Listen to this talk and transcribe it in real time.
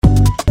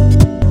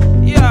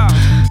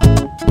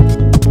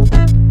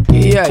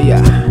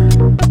Yeah.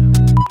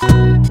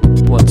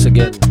 Once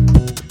again.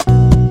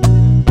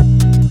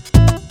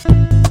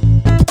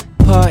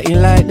 Party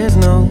like there's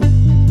no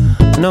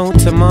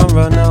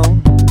tomorrow, no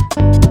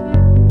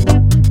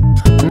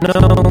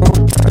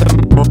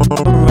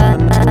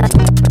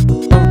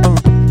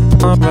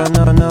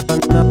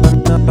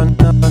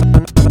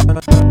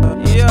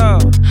Yo.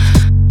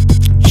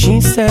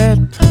 She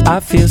said, I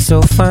feel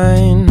so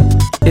fine,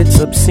 it's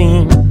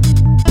obscene,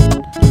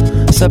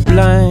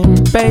 sublime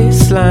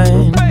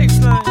baseline.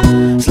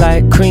 It's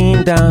like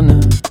cream down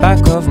the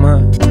back of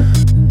my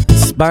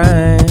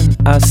spine.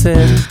 I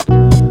said,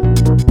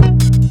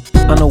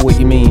 I know what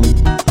you mean.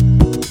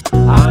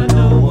 I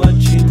know what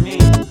you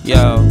mean.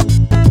 Yo,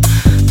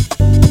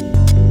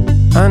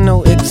 I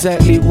know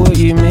exactly what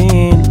you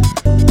mean.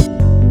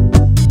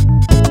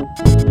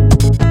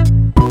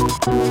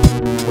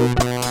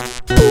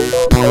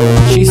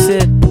 She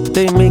said,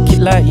 they make it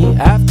like you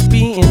have to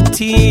be in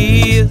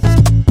tears,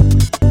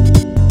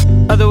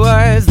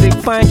 otherwise they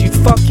find you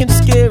fucking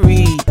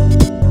scary.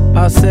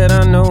 I said,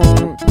 I know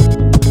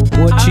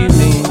what you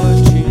mean.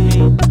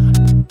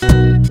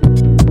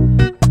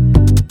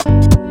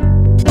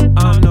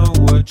 I know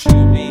what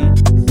you mean.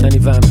 Any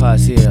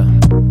vampires here,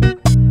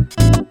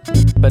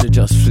 better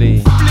just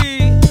flee.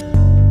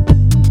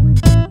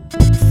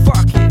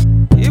 Fuck it,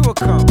 it will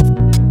come.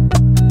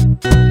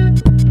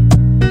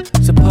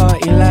 It's a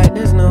party like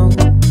there's no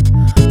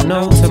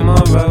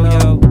tomorrow,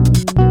 yo.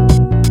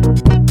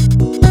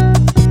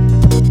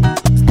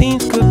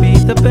 Things could be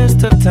the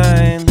best of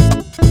times,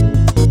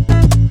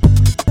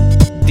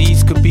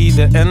 these could be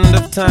the end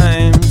of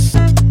times.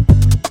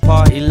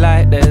 Party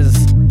like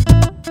there's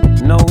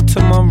no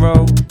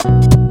tomorrow.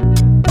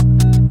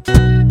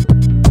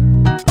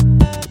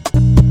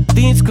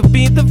 These could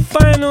be the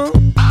final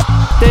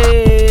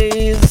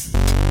days.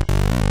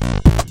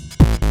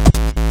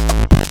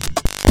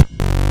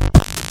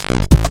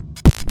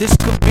 This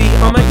could be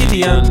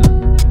Armageddon.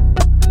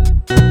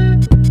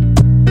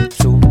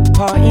 So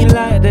party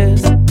like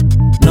there's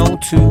no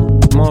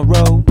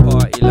tomorrow.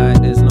 Party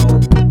like there's no.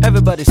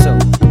 Everybody so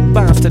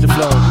bounce to the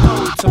floor.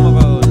 No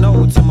tomorrow,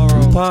 no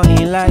tomorrow.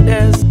 Party like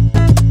there's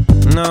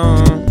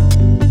no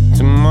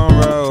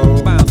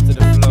tomorrow. Bounce to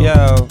the floor.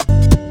 Yo,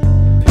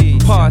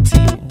 peace. Party.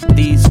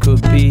 These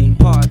could be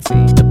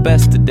party the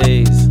best of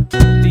days.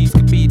 These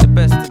could be the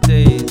best of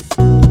days.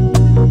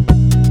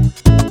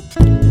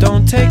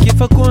 Don't take it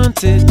for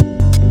granted.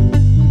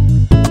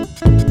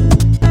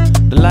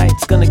 The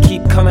light's gonna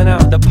keep coming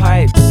out the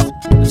pipes,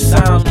 the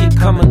sound keep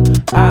coming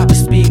out the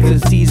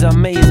speakers. These are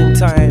amazing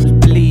times,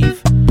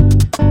 believe.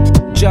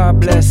 Jah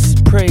bless,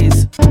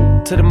 praise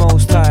to the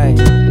Most High.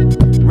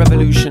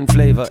 Revolution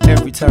flavor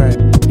every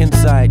time,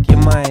 inside your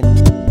mind.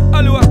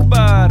 Allahu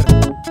Akbar.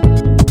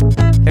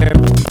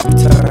 Every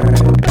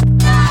time.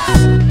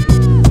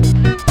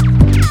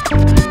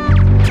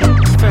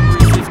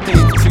 February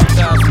 15th,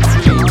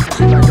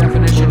 2003. By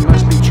definition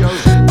must be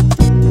chosen.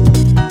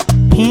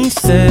 He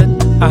said,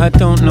 I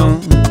don't know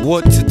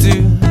what to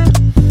do.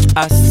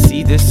 I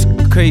see this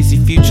crazy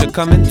future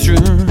coming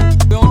through.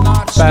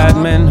 Bad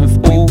men have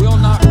all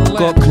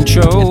got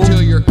control.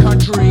 Your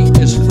country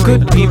is free.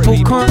 Good people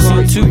can't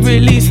seem to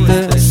release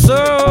their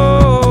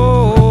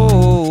soul.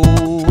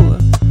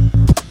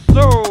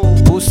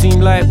 All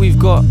seem like we've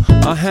got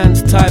our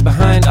hands tied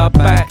behind our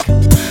back.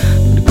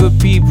 The good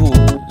people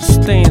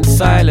staying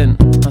silent.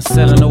 I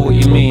said, I know what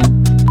you mean.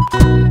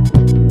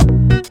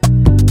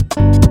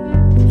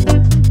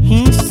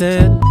 He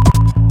said,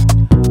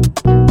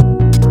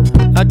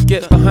 I'd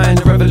get behind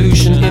the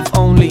revolution if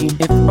only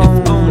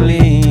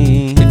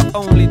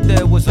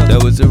there was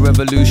a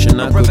revolution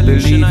I could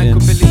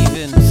believe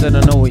in. Said, I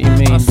know what you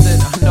mean. I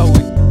said,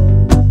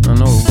 I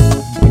know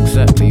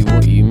exactly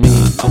what you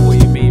mean. I know what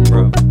you mean,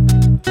 bro.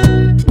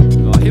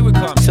 Oh, here we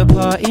come. It's a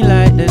party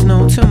like there's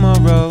no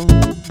tomorrow.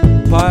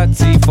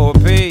 Party for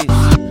peace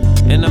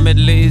in the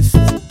Middle East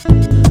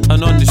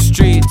and on the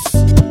streets.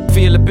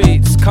 Feel the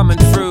beats coming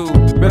through.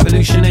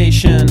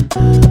 Revolutionation,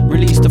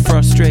 release the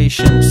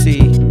frustration.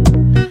 See,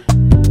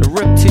 the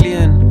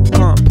reptilian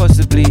can't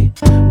possibly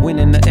win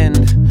in the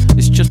end.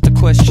 It's just a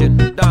question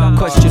of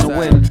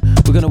when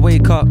we're gonna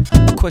wake up,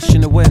 a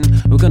question of when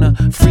we're gonna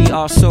free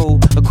our soul,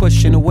 a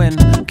question of when.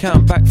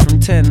 Count back from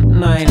 10,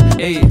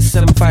 9, 8,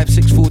 7, 5,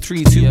 6, 4,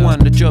 3, 2, 1.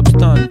 The job's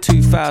done.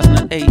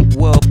 2008,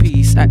 world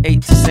peace. I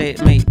hate to say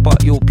it, mate,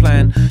 but your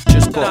plan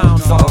just got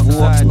far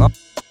off.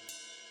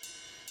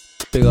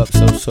 Big up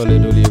So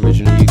Solid, all the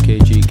original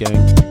UKG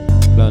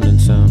gang, London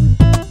sound,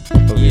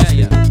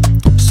 obviously.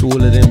 So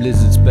all of them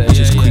lizards better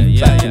just creep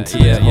back into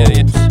their holes.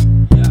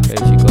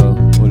 There you go,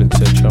 all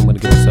etc. I'm gonna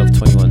give myself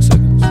 21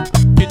 seconds.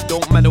 It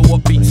don't matter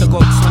what beats I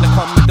got, just when I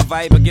come with the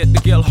vibe, I get the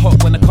girl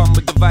hot. When I come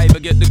with the vibe, I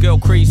get the girl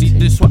crazy.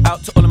 This one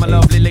out to all of my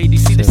lovely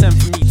ladies. See, they send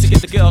for me to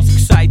get the girls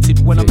excited.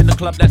 When I'm in the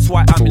club, that's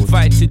why I'm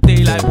invited.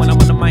 Daylight when I'm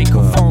on the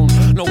microphone.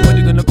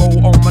 Nobody gonna go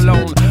home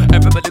alone.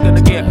 Everybody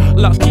gonna get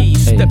lucky.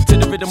 Step to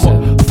the rhythm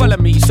up, follow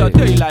me. So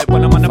daylight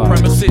when I'm on the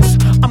premises.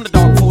 I'm the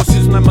dark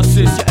forces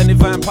nemesis. Yeah, any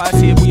vampires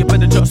here, well you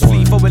better just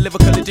flee. For we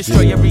lyrically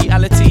destroy your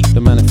reality.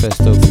 The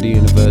manifesto for the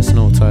universe. rehearse,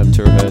 no time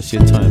to rehearse,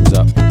 your time's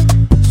up.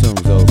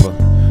 Song's over,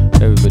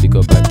 everybody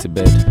go back to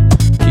bed.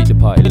 Keep the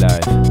party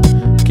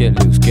live,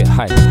 get loose, get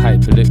hype,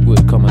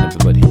 liquid, come on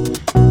everybody.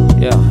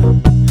 Yeah,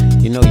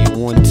 you know you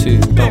want to,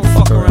 don't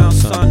fuck around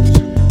son.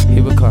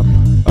 Here we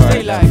come,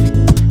 alright life,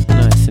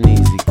 nice and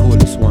easy, call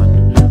this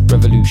one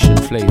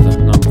Revolutionflavour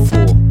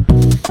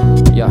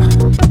No4. Yeah,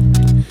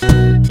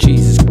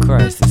 Jesus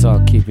Christ, it's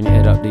hard keeping your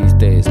head up these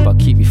days, but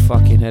keep your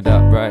fucking head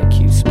up, right?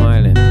 Keep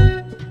smiling.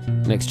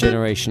 Next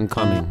generation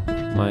coming,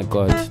 my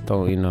God,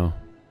 don't you know?